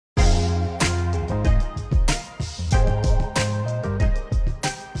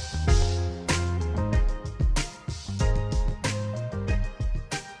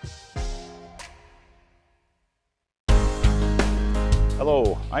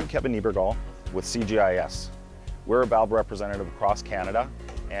I'm Kevin Niebergall with CGIS. We're a valve representative across Canada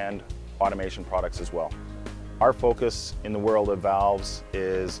and automation products as well. Our focus in the world of valves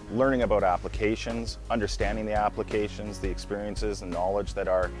is learning about applications, understanding the applications, the experiences and knowledge that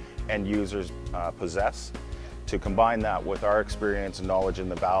our end users possess. To combine that with our experience and knowledge in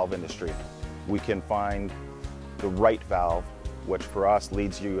the valve industry, we can find the right valve, which for us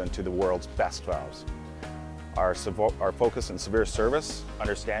leads you into the world's best valves. Our focus in severe service,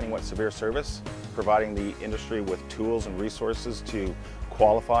 understanding what severe service, providing the industry with tools and resources to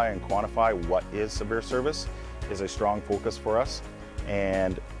qualify and quantify what is severe service, is a strong focus for us,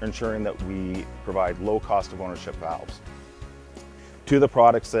 and ensuring that we provide low cost of ownership valves. Two of the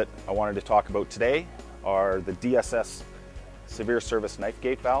products that I wanted to talk about today are the DSS severe service knife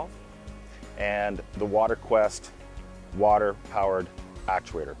gate valve and the WaterQuest water-powered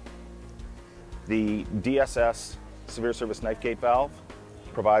actuator. The DSS severe service knife gate valve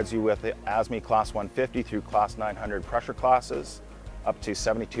provides you with the ASME Class 150 through Class 900 pressure classes, up to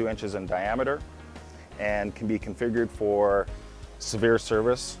 72 inches in diameter, and can be configured for severe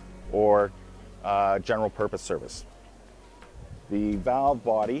service or general purpose service. The valve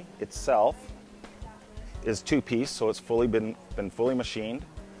body itself is two-piece, so it's been fully machined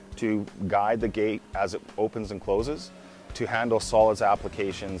to guide the gate as it opens and closes, to handle solids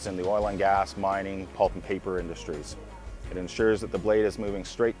applications in the oil and gas, mining, pulp and paper industries. It ensures that the blade is moving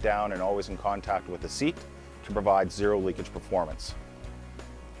straight down and always in contact with the seat to provide zero leakage performance.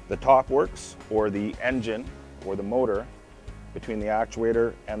 The top works, or the engine, or the motor between the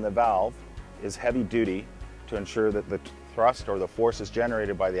actuator and the valve, is heavy duty to ensure that the thrust or the forces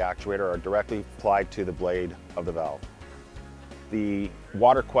generated by the actuator are directly applied to the blade of the valve. The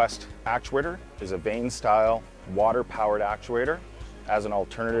WaterQuest actuator is a vane-style, water-powered actuator as an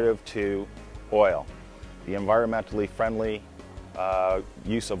alternative to oil. The environmentally friendly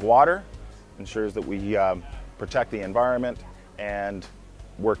use of water ensures that we protect the environment and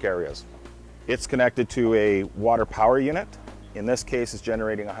work areas. It's connected to a water power unit. In this case, it's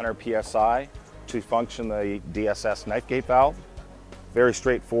generating 100 psi to function the DSS knife gate valve. Very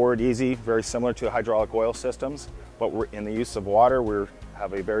straightforward, easy, very similar to hydraulic oil systems, but we're in the use of water, we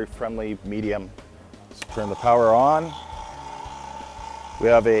have a very friendly medium. Let's turn the power on. We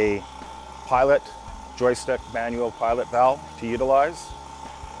have a pilot, joystick manual pilot valve to utilize.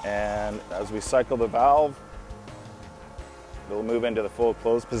 And as we cycle the valve, it'll move into the full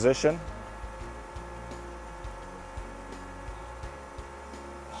closed position.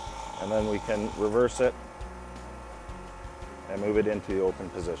 And then we can reverse it and move it into the open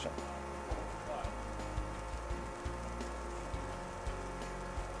position.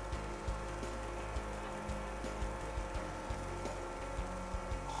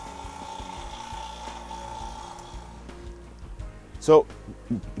 So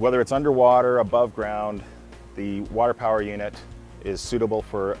whether it's underwater, above ground, the water power unit is suitable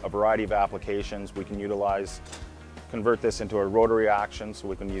for a variety of applications. We can convert this into a rotary action, so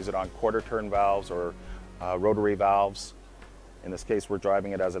we can use it on quarter turn valves or rotary valves. In this case, we're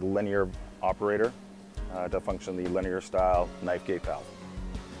driving it as a linear operator to function the linear style knife gate valve.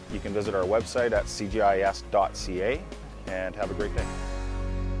 You can visit our website at cgis.ca and have a great day.